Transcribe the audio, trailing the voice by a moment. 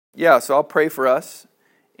Yeah, so I'll pray for us,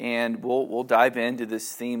 and we'll dive into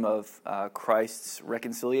this theme of Christ's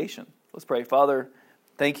reconciliation. Let's pray. Father,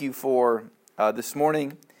 thank you for this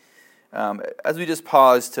morning. As we just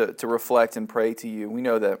pause to reflect and pray to you, we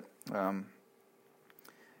know that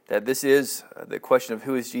that this is the question of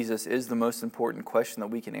who is Jesus is the most important question that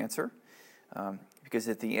we can answer, because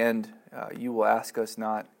at the end you will ask us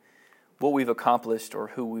not what we've accomplished or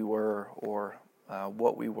who we were or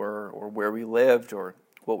what we were or where we lived or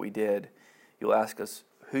what we did. You'll ask us,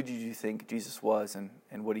 who did you think Jesus was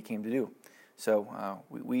and what he came to do? So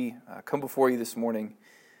we come before you this morning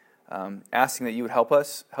asking that you would help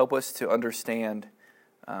us to understand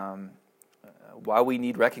why we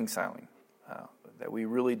need reconciling, that we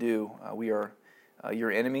really do. We are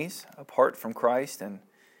your enemies apart from Christ, and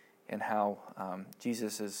how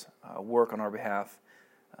Jesus' work on our behalf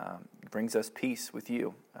brings us peace with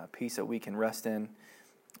you, peace that we can rest in,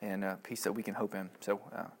 and peace that we can hope in. So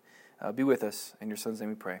be with us. In your Son's name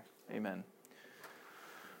we pray. Amen.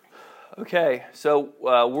 Okay, so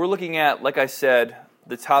we're looking at, like I said,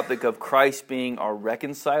 the topic of Christ being our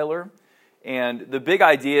reconciler. And the big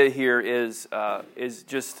idea here is we're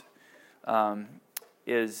going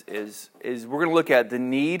to look at the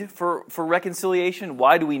need for reconciliation.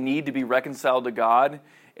 Why do we need to be reconciled to God?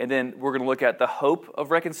 And then we're going to look at the hope of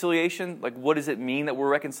reconciliation. Like, what does it mean that we're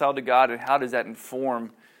reconciled to God, and how does that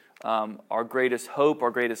inform our greatest hope,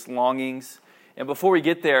 our greatest longings? And before we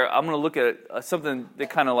get there, I'm going to look at something that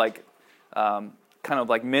kind of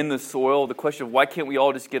like mend the soil. The question of why can't we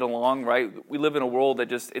all just get along, right? We live in a world that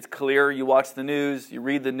just, it's clear. You watch the news, you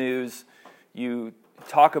read the news, you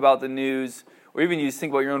talk about the news, or even you just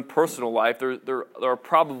think about your own personal life. There are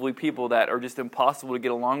probably people that are just impossible to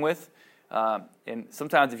get along with. And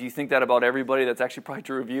sometimes if you think that about everybody, that's actually probably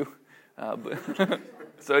true of you.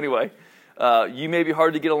 So anyway, you may be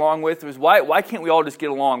hard to get along with. Why can't we all just get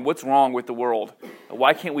along? What's wrong with the world?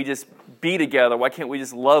 Why can't we just be together? Why can't we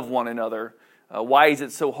just love one another? Why is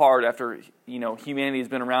it so hard after humanity has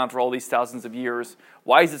been around for all these thousands of years?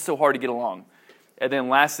 Why is it so hard to get along? And then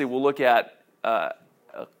lastly, we'll look at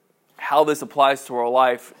how this applies to our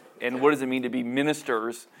life and what does it mean to be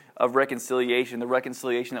ministers of reconciliation, the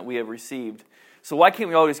reconciliation that we have received. So why can't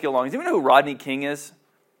we all just get along? Does anyone know who Rodney King is?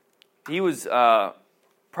 He was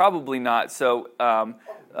probably not. So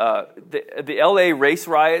the L.A. race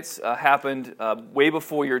riots happened way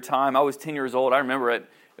before your time. I was 10 years old. I remember it.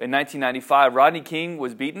 In 1995, Rodney King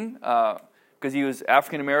was beaten because he was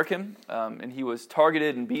African American, and he was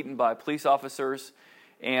targeted and beaten by police officers.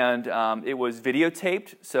 And it was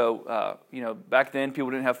videotaped. So back then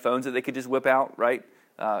people didn't have phones that they could just whip out, right?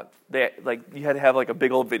 You had to have like a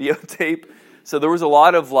big old videotape. So there was a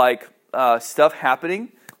lot of stuff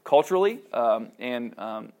happening culturally, and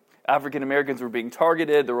African Americans were being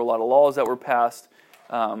targeted. There were a lot of laws that were passed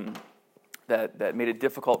that made it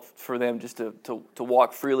difficult for them just to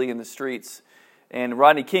walk freely in the streets. And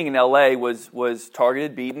Rodney King in L.A. was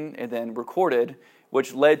targeted, beaten, and then recorded,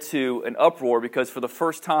 which led to an uproar because for the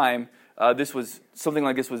first time something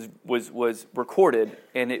like this was recorded,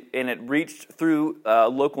 and it reached through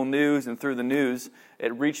local news and through the news.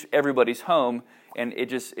 It reached everybody's home, and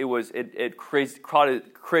it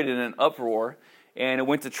created an uproar. And it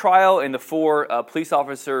went to trial, and the four police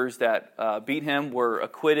officers that beat him were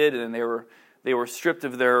acquitted, and they were stripped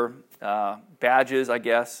of their badges, I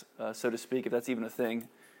guess, so to speak, if that's even a thing.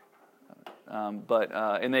 And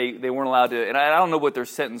they weren't allowed to, and I don't know what their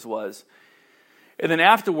sentence was. And then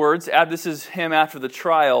afterwards, this is him after the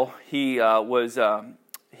trial. They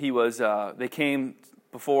came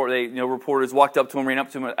before reporters walked up to him, ran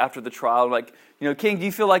up to him after the trial, like, King, do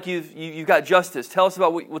you feel like you've got justice? Tell us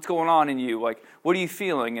about what's going on in you. Like, what are you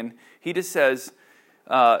feeling? And he just says,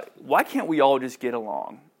 why can't we all just get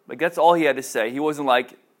along? Like, that's all he had to say. He wasn't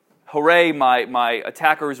like, hooray, my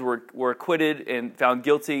attackers were acquitted and found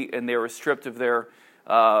guilty, and they were stripped of their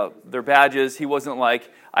badges. He wasn't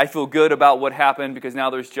like, I feel good about what happened because now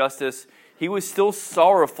there's justice. He was still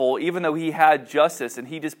sorrowful even though he had justice, and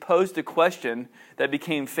he just posed a question that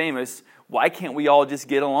became famous: why can't we all just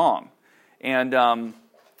get along? And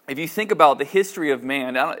if you think about the history of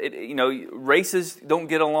man, races don't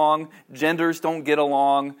get along, genders don't get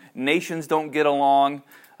along, nations don't get along.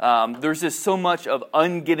 There's just so much of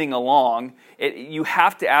ungetting along. You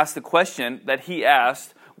have to ask the question that he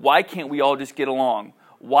asked: why can't we all just get along?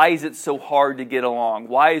 Why is it so hard to get along?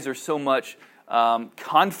 Why is there so much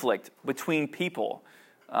conflict between people?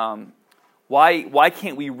 Why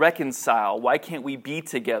can't we reconcile? Why can't we be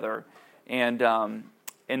together? And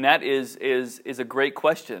that is a great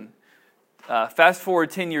question. Fast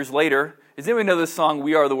forward 10 years later, Does anybody know this song,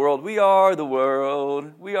 We Are the World? We are the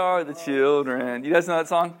world, we are the children. You guys know that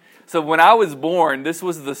song? So when I was born, this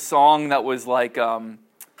was the song that was like if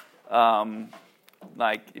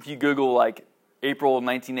you Google like April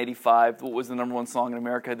 1985, what was the number one song in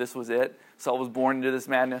America? This was it. So I was born into this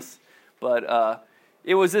madness. But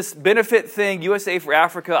it was this benefit thing, USA for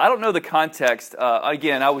Africa. I don't know the context.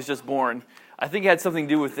 Again, I was just born. I think it had something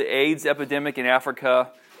to do with the AIDS epidemic in Africa.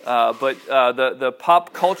 But the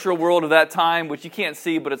pop culture world of that time, which you can't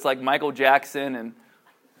see, but it's like Michael Jackson and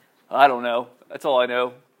I don't know. That's all I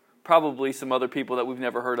know. Probably some other people that we've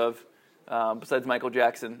never heard of besides Michael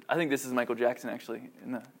Jackson. I think this is Michael Jackson actually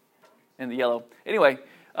in the yellow. Anyway,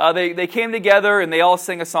 they came together and they all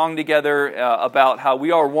sang a song together about how we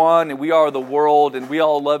are one and we are the world and we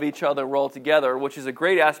all love each other. We're all together, which is a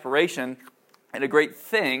great aspiration and a great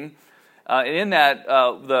thing. And in that,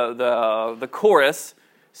 the chorus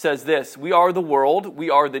says this: we are the world, we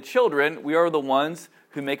are the children, we are the ones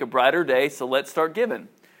who make a brighter day, so let's start giving.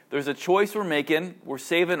 There's a choice we're making, we're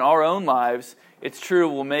saving our own lives. It's true,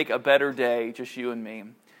 we'll make a better day, just you and me.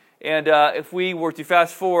 And if we were to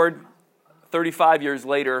fast forward 35 years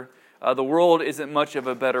later, the world isn't much of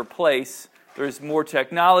a better place. There's more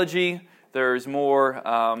technology, there's more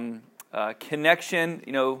connection,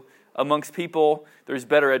 amongst people. There's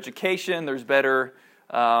better education, there's better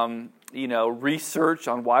research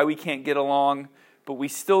on why we can't get along, but we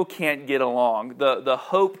still can't get along. The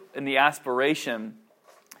hope and the aspiration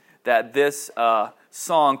that this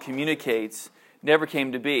song communicates never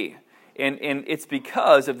came to be. And it's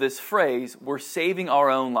because of this phrase, we're saving our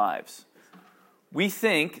own lives. We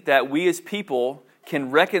think that we as people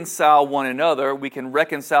can reconcile one another, we can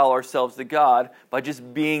reconcile ourselves to God by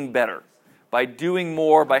just being better, by doing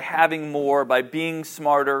more, by having more, by being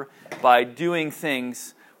smarter, by doing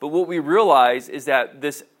things. But what we realize is that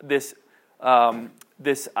this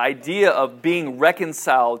idea of being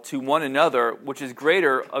reconciled to one another, which is a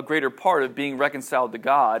greater part of being reconciled to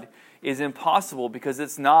God, is impossible because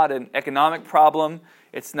it's not an economic problem.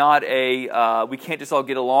 It's not a we can't just all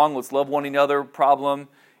get along, let's love one another problem.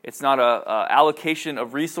 It's not a allocation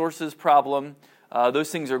of resources problem. Those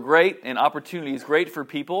things are great, and opportunity is great for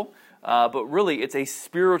people, but really it's a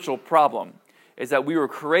spiritual problem. Is that we were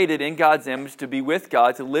created in God's image to be with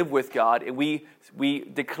God, to live with God, and we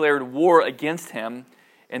declared war against Him,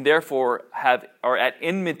 and therefore are at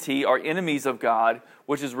enmity, are enemies of God,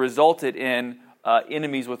 which has resulted in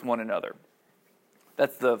enemies with one another.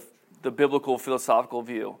 That's the biblical philosophical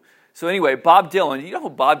view. So anyway, Bob Dylan. You know who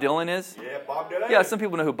Bob Dylan is? Yeah, Bob Dylan. Yeah, some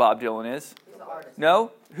people know who Bob Dylan is.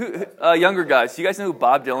 No? Who younger guys, do you guys know who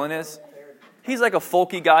Bob Dylan is? He's like a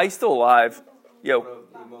folky guy. He's still alive. Yo. One of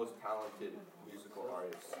the most talented musical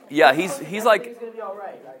artists. Yeah, he's like... He's going to be all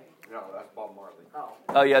right. No, that's Bob Marley.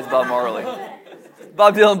 Oh, yeah, it's Bob Marley.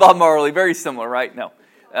 Bob Dylan, Bob Marley, very similar, right? No.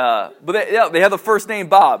 But they have the first name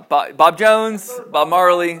Bob. Bob Jones, Bob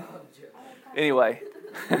Marley. Anyway.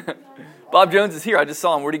 Bob Jones is here. I just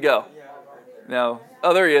saw him. Where'd he go? No.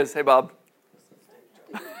 Oh, there he is. Hey, Bob.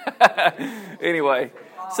 Anyway.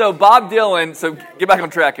 So Bob Dylan, so get back on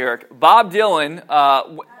track, Eric. Bob Dylan,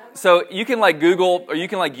 so you can like Google or you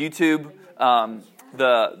can like YouTube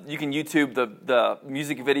the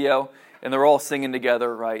music video, and they're all singing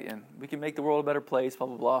together, right? And we can make the world a better place, blah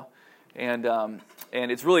blah blah. And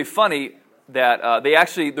it's really funny that they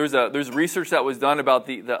actually there's research that was done about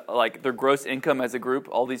their gross income as a group,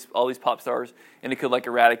 all these pop stars, and it could like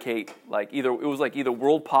eradicate either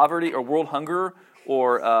world poverty or world hunger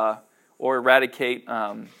or eradicate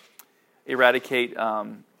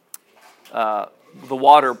the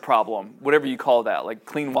water problem, whatever you call that, like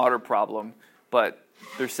clean water problem. But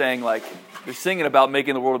they're saying they're singing about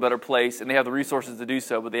making the world a better place, and they have the resources to do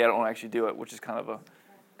so, but they don't actually do it, which is kind of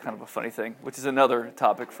a funny thing, which is another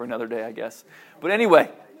topic for another day, I guess. But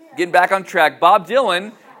anyway, getting back on track, Bob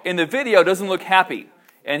Dylan in the video doesn't look happy,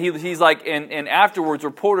 and he's like, and afterwards,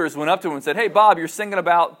 reporters went up to him and said, "Hey, Bob, you're singing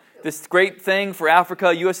about this great thing for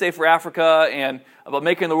Africa, USA for Africa, and about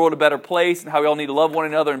making the world a better place and how we all need to love one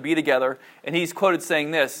another and be together." And he's quoted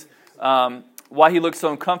saying this, why he looked so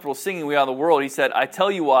uncomfortable singing We Are the World. He said, "I tell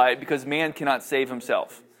you why, because man cannot save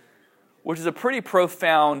himself," which is a pretty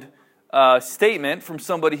profound statement from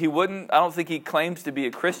somebody who I don't think he claims to be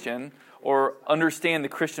a Christian or understand the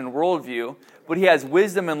Christian worldview, but he has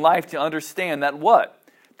wisdom in life to understand that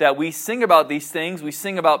that we sing about these things, we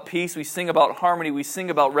sing about peace, we sing about harmony, we sing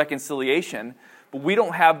about reconciliation, but we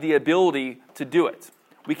don't have the ability to do it.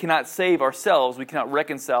 We cannot save ourselves, we cannot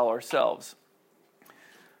reconcile ourselves.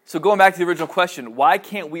 So going back to the original question, why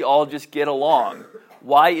can't we all just get along?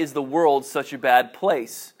 Why is the world such a bad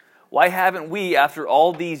place? Why haven't we, after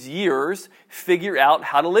all these years, figured out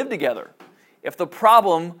how to live together? If the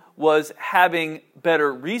problem was having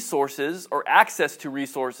better resources or access to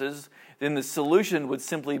resources, then the solution would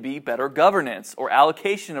simply be better governance or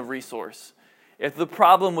allocation of resource. If the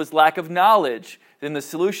problem was lack of knowledge, then the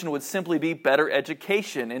solution would simply be better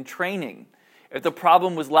education and training. If the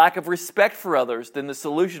problem was lack of respect for others, then the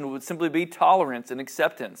solution would simply be tolerance and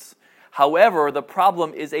acceptance. However, the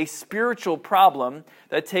problem is a spiritual problem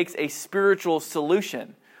that takes a spiritual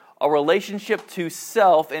solution. Our relationship to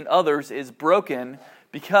self and others is broken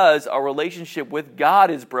because our relationship with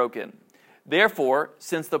God is broken. Therefore,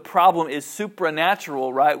 since the problem is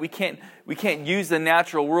supernatural, right? We can't use the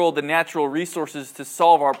natural world, the natural resources to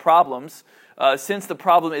solve our problems. Since the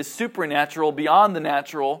problem is supernatural, beyond the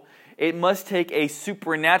natural, it must take a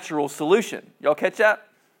supernatural solution. Y'all catch that?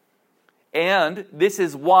 And this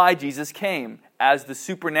is why Jesus came, as the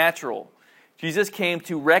supernatural. Jesus came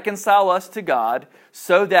to reconcile us to God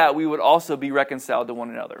so that we would also be reconciled to one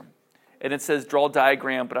another. And it says draw a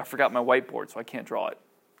diagram, but I forgot my whiteboard, so I can't draw it.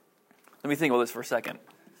 Let me think about this for a second.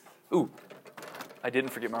 Ooh, I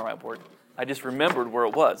didn't forget my whiteboard. I just remembered where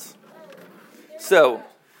it was. So,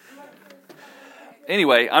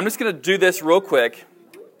 anyway, I'm just going to do this real quick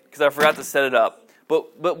because I forgot to set it up.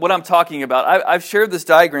 But what I'm talking about, I've shared this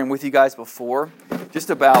diagram with you guys before, just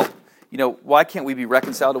about, why can't we be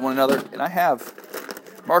reconciled to one another? And I have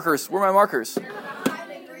markers. Where are my markers?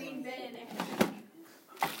 Behind the green bin.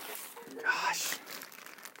 Gosh.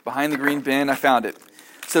 Behind the green bin, I found it.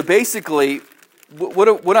 So basically,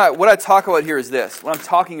 what I talk about here is this. What I'm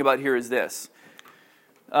talking about here is this.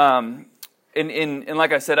 And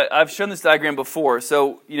like I said, I've shown this diagram before.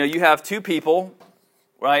 So, you have two people,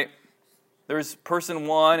 right? There's person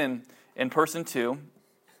one and person two.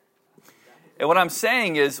 And what I'm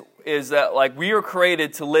saying is that like we are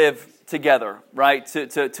created to live together, right?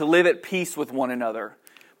 To live at peace with one another.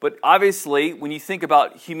 But obviously, when you think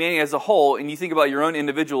about humanity as a whole and you think about your own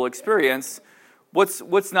individual experience,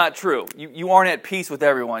 what's not true? You aren't at peace with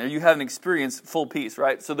everyone, or you haven't experienced full peace,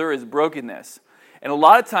 right? So there is brokenness. And a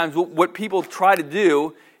lot of times what people try to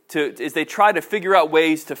do is they try to figure out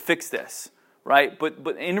ways to fix this, right?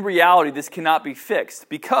 But in reality, this cannot be fixed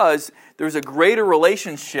because there's a greater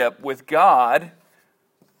relationship with God,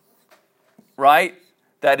 right,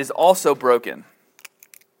 that is also broken.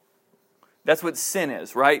 That's what sin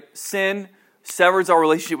is, right? Sin severs our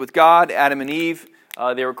relationship with God. Adam and Eve,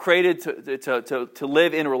 they were created to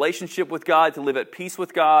live in a relationship with God, to live at peace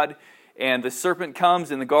with God. And the serpent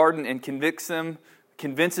comes in the garden and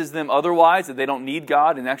convinces them otherwise, that they don't need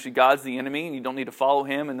God, and actually God's the enemy, and you don't need to follow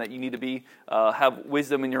him, and that you need to have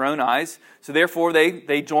wisdom in your own eyes. So therefore,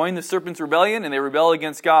 they join the serpent's rebellion, and they rebel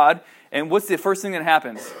against God. And what's the first thing that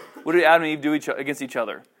happens? What did Adam and Eve do against each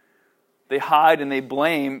other? They hide and they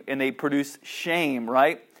blame and they produce shame,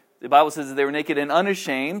 right? The Bible says that they were naked and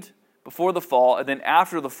unashamed before the fall, and then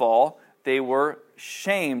after the fall, they were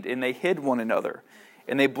shamed and they hid one another.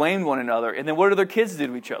 And they blamed one another. And then what did their kids do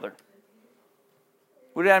to each other?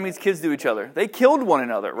 What did Adam and Eve's kids do to each other? They killed one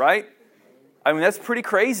another, right? I mean, that's pretty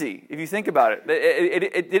crazy if you think about it.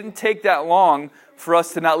 It didn't take that long for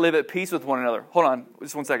us to not live at peace with one another. Hold on,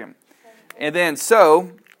 just 1 second. And then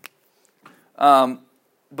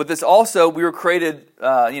but this also, we were created,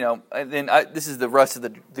 and then this is the rest of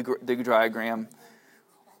the diagram,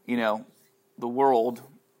 the world.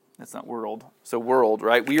 That's not world. So world,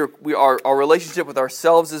 right? Our relationship with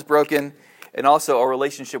ourselves is broken, and also our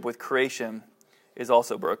relationship with creation is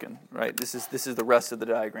also broken, right? This is the rest of the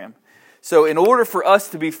diagram. So in order for us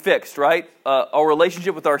to be fixed, right, our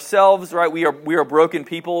relationship with ourselves, right, we are broken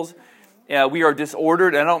peoples. We are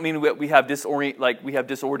disordered. And I don't mean we have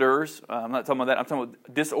disorders. I'm not talking about that. I'm talking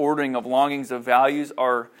about disordering of longings, of values.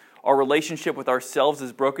 Our relationship with ourselves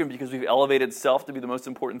is broken because we've elevated self to be the most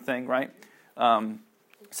important thing, right?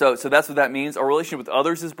 So that's what that means. Our relationship with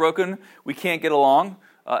others is broken. We can't get along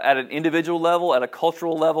at an individual level, at a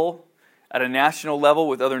cultural level, at a national level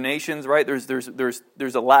with other nations, right? There's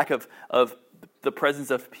a lack of the presence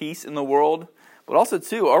of peace in the world. But also,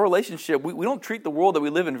 too, our relationship, we don't treat the world that we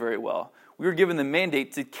live in very well. We were given the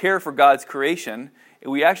mandate to care for God's creation,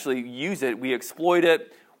 and we actually use it. We exploit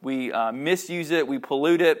it. We misuse it. We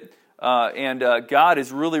pollute it. And God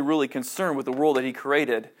is really, really concerned with the world that He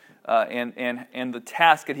created and the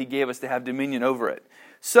task that He gave us to have dominion over it.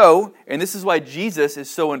 So, and this is why Jesus is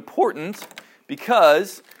so important,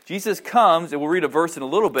 because Jesus comes, and we'll read a verse in a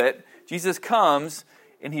little bit. Jesus comes,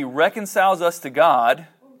 and He reconciles us to God,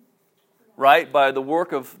 right, by the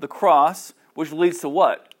work of the cross, which leads to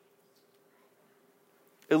what?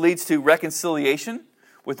 It leads to reconciliation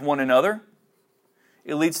with one another.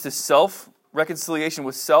 It leads to reconciliation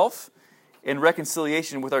with self, and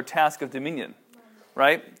reconciliation with our task of dominion,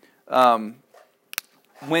 right?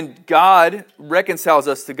 when God reconciles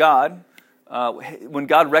us to God, when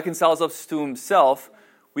God reconciles us to himself,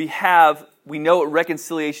 we know what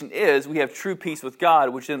reconciliation is. We have true peace with God,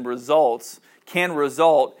 which then can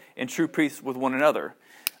result in true peace with one another.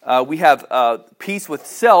 We have peace with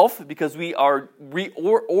self because we are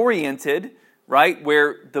reoriented, right,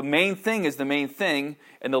 where the main thing is the main thing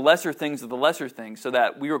and the lesser things are the lesser things, so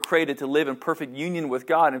that we were created to live in perfect union with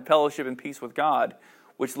God and fellowship and peace with God,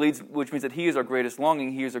 which means that he is our greatest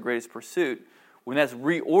longing, he is our greatest pursuit. When that's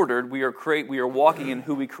reordered, we are walking in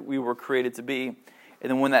who we were created to be. And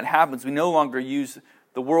then when that happens, we no longer use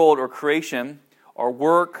the world or creation, our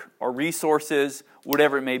work, our resources,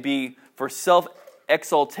 whatever it may be, for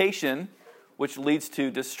self-exaltation, which leads to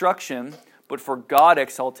destruction, but for God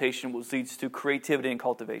exaltation, which leads to creativity and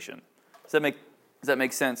cultivation. Does that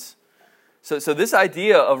make sense? So this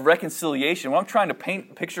idea of reconciliation, what I'm trying to paint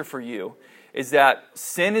a picture for you, is that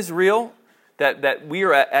sin is real, that we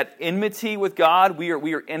are at enmity with God, we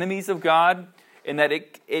are enemies of God, and that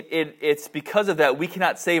it's because of that we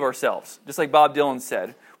cannot save ourselves. Just like Bob Dylan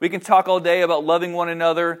said, we can talk all day about loving one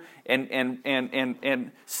another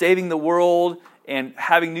and saving the world and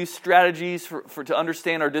having new strategies to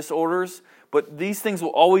understand our disorders, but these things will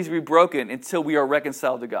always be broken until we are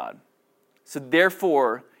reconciled to God. So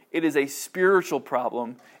therefore, it is a spiritual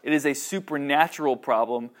problem. It is a supernatural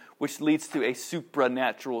problem, which leads to a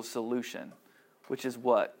supranatural solution, which is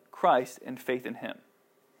what? Christ and faith in him.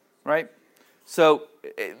 Right? So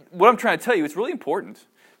what I'm trying to tell you, it's really important,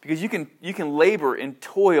 because you can labor and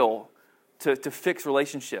toil to fix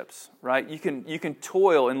relationships, right? You can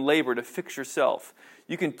toil and labor to fix yourself.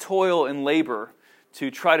 You can toil and labor to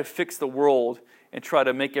try to fix the world and try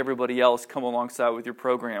to make everybody else come alongside with your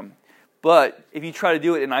program. But if you try to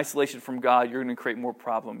do it in isolation from God, you're going to create more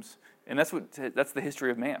problems. And that's the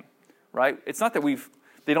history of man, right? It's not that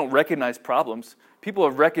they don't recognize problems. People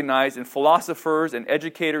have recognized, and philosophers and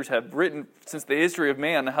educators have written since the history of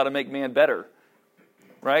man how to make man better,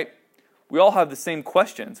 right? We all have the same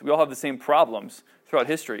questions. We all have the same problems throughout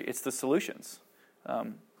history. It's the solutions.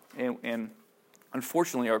 And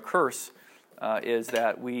unfortunately, our curse is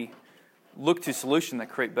that we look to solutions that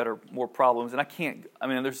create more problems.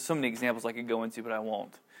 And there's so many examples I could go into, but I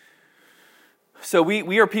won't. So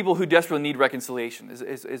we are people who desperately need reconciliation,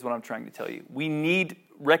 is what I'm trying to tell you. We need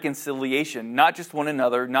reconciliation, not just one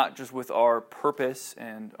another, not just with our purpose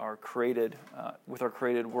and with our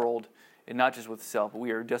created world, and not just with self, but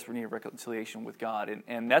we are desperately need reconciliation with God.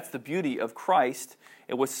 And that's the beauty of Christ.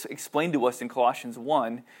 It was explained to us in Colossians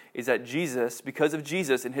 1, is that because of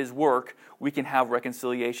Jesus and his work, we can have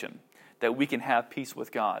reconciliation, that we can have peace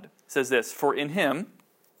with God. It says this, for in him,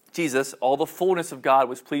 Jesus, all the fullness of God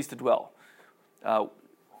was pleased to dwell.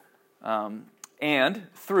 And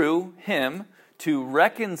through him to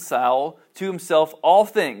reconcile to himself all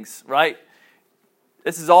things, right?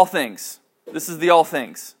 This is all things. This is the all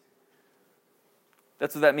things.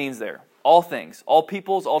 That's what that means there. All things. All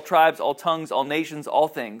peoples, all tribes, all tongues, all nations, all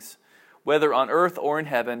things, whether on earth or in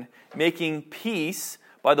heaven, making peace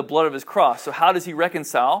by the blood of his cross. So how does he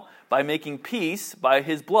reconcile? By making peace by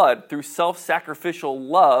his blood through self-sacrificial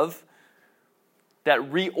love that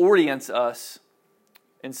reorients us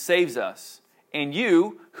and saves us. And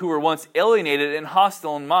you, who were once alienated and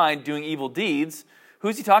hostile in mind, doing evil deeds,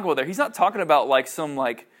 who's he talking about there? He's not talking about some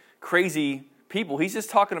crazy people. He's just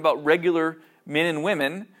talking about regular men and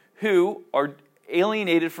women who are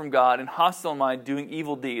alienated from God and hostile in mind, doing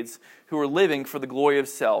evil deeds, who are living for the glory of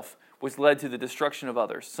self, which led to the destruction of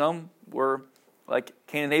others. Some were like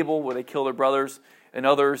Cain and Abel, where they kill their brothers, and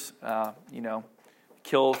others,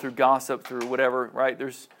 kill through gossip, through whatever, right?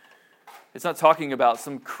 It's not talking about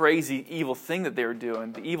some crazy evil thing that they were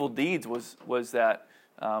doing. The evil deeds was that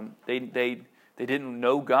they didn't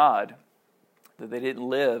know God, that they didn't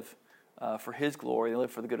live for his glory, they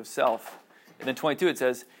lived for the good of self. And then 22 it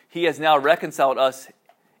says, he has now reconciled us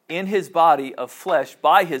in his body of flesh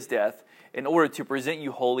by his death, in order to present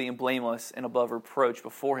you holy and blameless and above reproach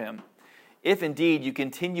before him. If indeed you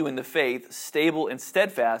continue in the faith, stable and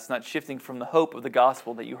steadfast, not shifting from the hope of the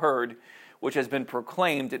gospel that you heard, which has been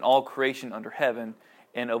proclaimed in all creation under heaven,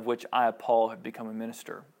 and of which I, Paul, have become a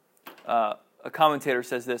minister. A commentator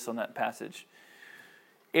says this on that passage.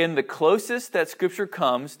 In the closest that Scripture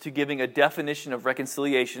comes to giving a definition of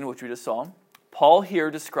reconciliation, which we just saw, Paul here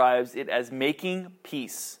describes it as making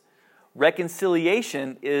peace.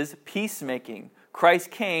 Reconciliation is peacemaking. Christ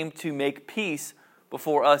came to make peace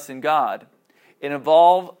before us and God. It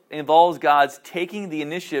involves God's taking the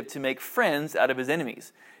initiative to make friends out of his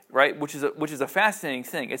enemies, right? Which is a fascinating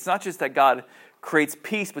thing. It's not just that God creates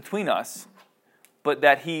peace between us, but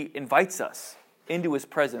that he invites us into his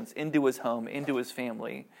presence, into his home, into his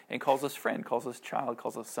family, and calls us friend, calls us child,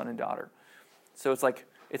 calls us son and daughter. So it's like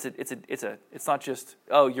it's not just,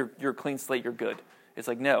 oh, you're a clean slate, you're good. It's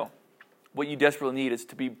like, no, what you desperately need is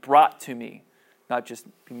to be brought to me, not just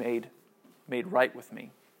be made right with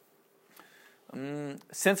me.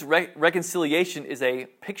 Since reconciliation is a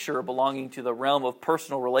picture belonging to the realm of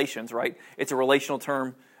personal relations, right? It's a relational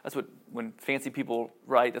term. That's what, when fancy people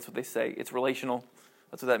write, that's what they say. It's relational.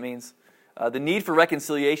 That's what that means. The need for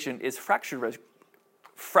reconciliation is fractured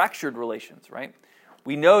relations, right?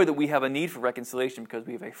 We know that we have a need for reconciliation because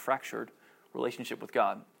we have a fractured relationship with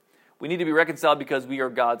God. We need to be reconciled because we are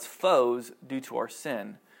God's foes due to our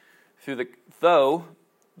sin. Though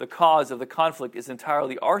the cause of the conflict is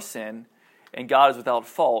entirely our sin, and God is without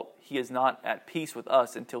fault, he is not at peace with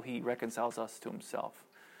us until he reconciles us to himself.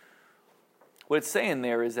 What it's saying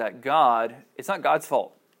there is that God, it's not God's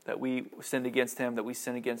fault that we sinned against him, that we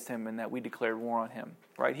sin against him, and that we declared war on him.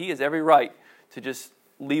 Right? He has every right to just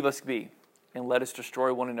leave us be and let us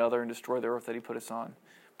destroy one another and destroy the earth that he put us on.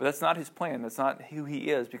 But that's not his plan. That's not who he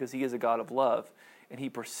is, because he is a God of love, and he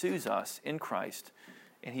pursues us in Christ,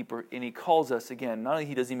 and he calls us again. Not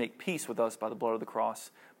only does he make peace with us by the blood of the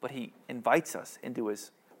cross, but he invites us into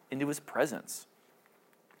his presence.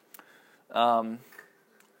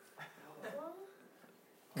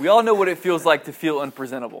 We all know what it feels like to feel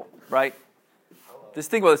unpresentable, right? Just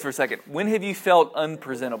think about this for a second. When have you felt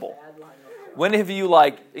unpresentable? When have you,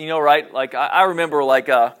 right? Like, I remember,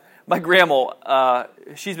 my grandma,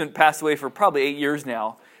 she's been passed away for probably 8 years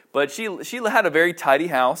now, but she had a very tidy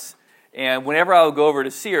house, and whenever I would go over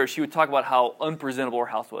to see her, she would talk about how unpresentable her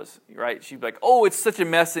house was, right? She'd be like, oh, it's such a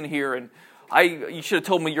mess in here, and you should have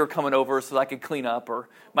told me you were coming over so that I could clean up, or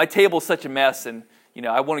my table's such a mess, and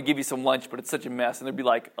I want to give you some lunch, but it's such a mess, and there'd be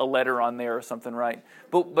like a letter on there or something, right?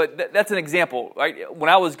 But that's an example, right? When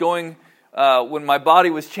I was when my body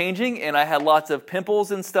was changing and I had lots of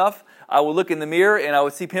pimples and stuff, I would look in the mirror and I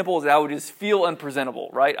would see pimples and I would just feel unpresentable,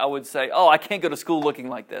 right? I would say, oh, I can't go to school looking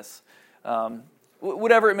like this.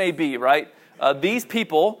 Whatever it may be, right? These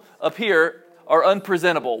people up here are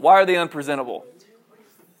unpresentable. Why are they unpresentable?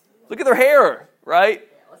 Look at their hair, right?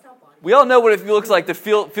 We all know what it looks like to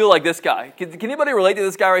feel like this guy. Can anybody relate to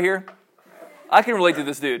this guy right here? I can relate to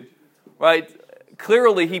this dude, right?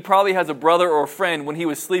 Clearly, he probably has a brother or a friend when he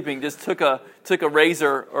was sleeping just took a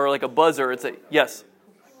razor or like a buzzer and say, yes.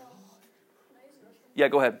 Yeah,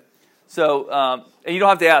 go ahead. So, and you don't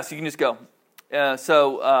have to ask. You can just go.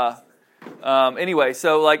 Anyway,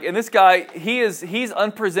 and this guy, he's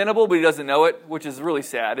unpresentable, but he doesn't know it, which is really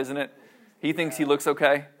sad, isn't it? He thinks he looks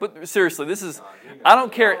okay. But seriously, I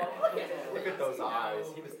don't care. Look at those eyes.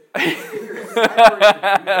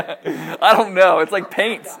 I don't know. It's like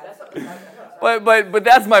paint. But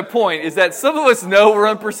that's my point, is that some of us know we're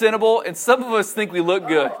unpresentable, and some of us think we look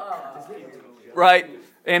good. Right?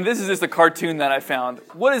 And this is just a cartoon that I found.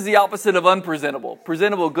 What is the opposite of unpresentable?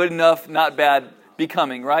 Presentable, good enough, not bad,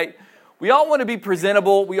 becoming, right? We all want to be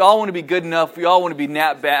presentable. We all want to be good enough. We all want to be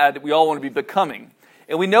not bad. We all want to be becoming.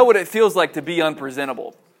 And we know what it feels like to be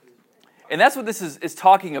unpresentable. And that's what this is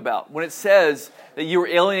talking about. When it says that you were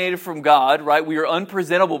alienated from God, right? We were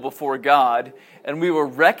unpresentable before God, and we were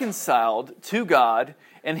reconciled to God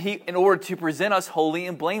in order to present us holy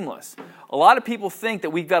and blameless. A lot of people think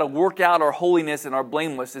that we've got to work out our holiness and our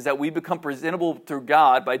blameless, is that we become presentable through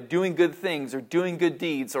God by doing good things or doing good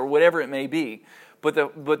deeds or whatever it may be. But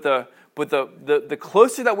the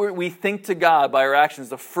closer that we think to God by our actions,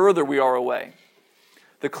 the further we are away.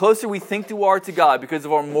 The closer we think we are to God because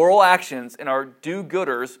of our moral actions and our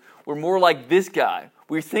do-gooders, we're more like this guy.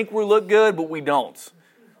 We think we look good, but we don't.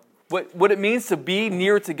 What it means to be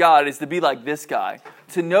near to God is to be like this guy.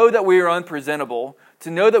 To know that we are unpresentable,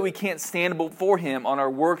 to know that we can't stand before Him on our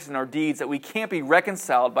works and our deeds, that we can't be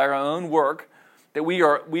reconciled by our own work, that we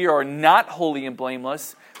are not holy and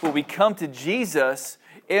blameless, but we come to Jesus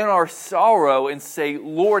in our sorrow and say,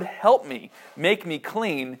 Lord, help me, make me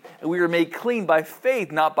clean. And we are made clean by faith,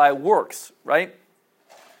 not by works, right?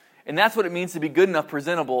 And that's what it means to be good enough,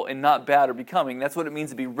 presentable, and not bad or becoming. That's what it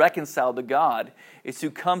means to be reconciled to God, is to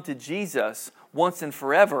come to Jesus once and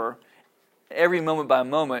forever, every moment by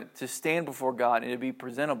moment, to stand before God and to be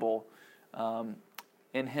presentable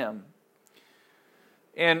in Him.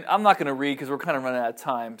 And I'm not going to read because we're kind of running out of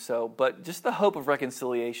time. But just the hope of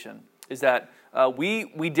reconciliation is that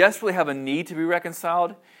we desperately have a need to be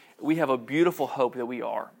reconciled. We have a beautiful hope that we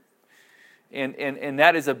are. And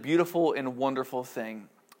that is a beautiful and wonderful thing.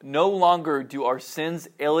 No longer do our sins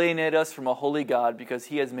alienate us from a holy God, because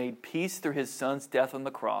He has made peace through His Son's death on the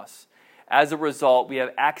cross. As a result, we have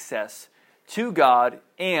access to God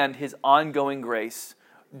and His ongoing grace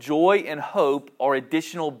joy and hope are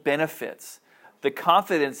additional benefits. The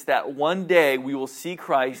confidence that one day we will see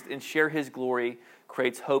Christ and share His glory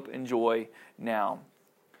creates hope and joy now.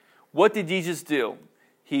 What did Jesus do?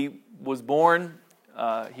 He was born.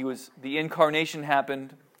 The incarnation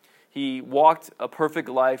happened. He walked a perfect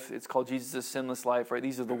life. It's called Jesus' sinless life, right?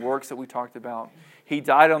 These are the works that we talked about. He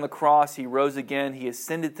died on the cross. He rose again. He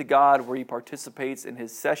ascended to God, where He participates in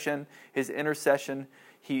His session, His intercession.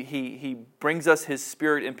 He brings us His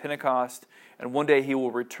Spirit in Pentecost, and one day He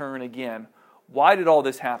will return again. Why did all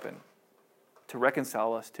this happen? To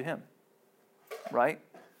reconcile us to Him, right?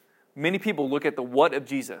 Many people look at the what of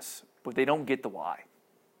Jesus, but they don't get the why.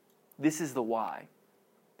 This is the why.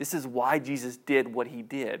 This is why Jesus did what He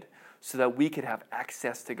did, so that we could have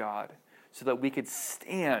access to God, so that we could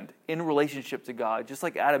stand in relationship to God, just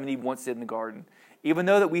like Adam and Eve once did in the garden. Even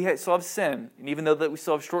though that we still have sin, and even though that we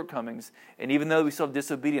still have shortcomings, and even though we still have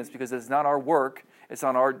disobedience, because it's not our work, it's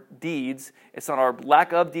not our deeds, it's not our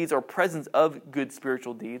lack of deeds or presence of good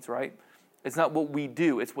spiritual deeds, right? It's not what we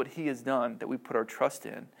do, it's what He has done that we put our trust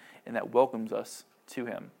in, and that welcomes us to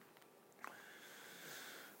Him.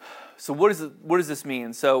 So what does this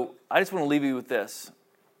mean? So I just want to leave you with this.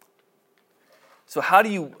 So how do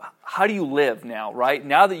you live now, right?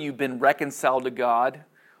 Now that you've been reconciled to God,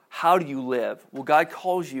 how do you live? Well, God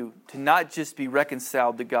calls you to not just be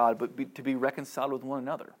reconciled to God, but to be reconciled with one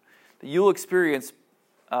another. That you'll experience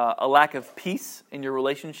a lack of peace in your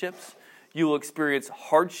relationships. You will experience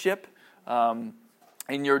hardship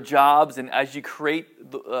in your jobs, and as you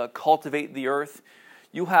cultivate the earth,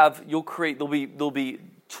 there'll be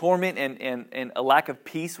torment and a lack of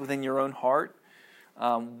peace within your own heart.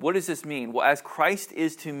 What does this mean? Well, as Christ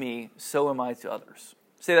is to me, so am I to others.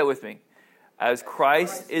 Say that with me. As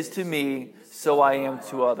Christ is to me, so I am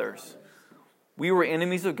to others. We were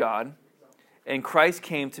enemies of God, and Christ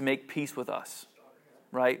came to make peace with us,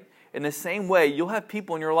 right? In the same way, you'll have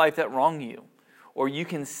people in your life that wrong you, or you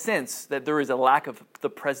can sense that there is a lack of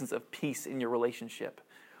the presence of peace in your relationship.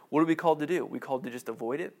 What are we called to do? Are we called to just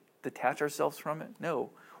avoid it, detach ourselves from it?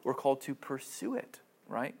 No, we're called to pursue it,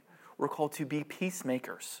 right? We're called to be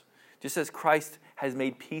peacemakers, just as Christ has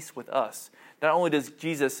made peace with us. Not only does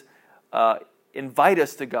Jesus invite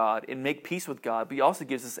us to God and make peace with God, but He also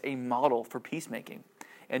gives us a model for peacemaking.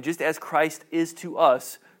 And just as Christ is to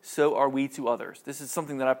us, so are we to others. This is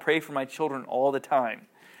something that I pray for my children all the time,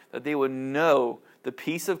 that they would know the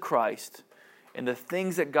peace of Christ and the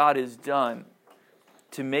things that God has done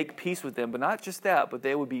to make peace with them. But not just that, but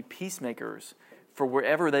they would be peacemakers for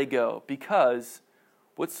wherever they go, because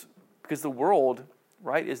the world,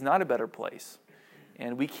 right, is not a better place.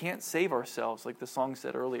 And we can't save ourselves, like the song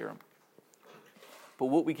said earlier. But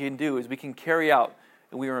what we can do is we can carry out,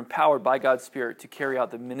 and we are empowered by God's Spirit to carry out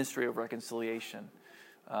the ministry of reconciliation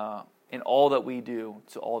in all that we do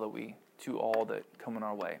to all that come in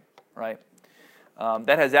our way, right?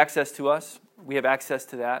 That has access to us. We have access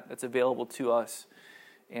to that. That's available to us.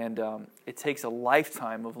 And it takes a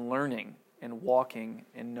lifetime of learning and walking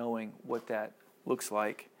and knowing what that looks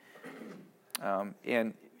like.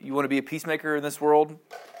 And you want to be a peacemaker in this world?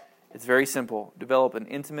 It's very simple. Develop an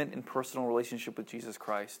intimate and personal relationship with Jesus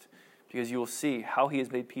Christ, because you will see how He has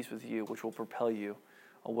made peace with you, which will propel you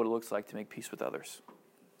on what it looks like to make peace with others.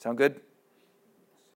 Sound good?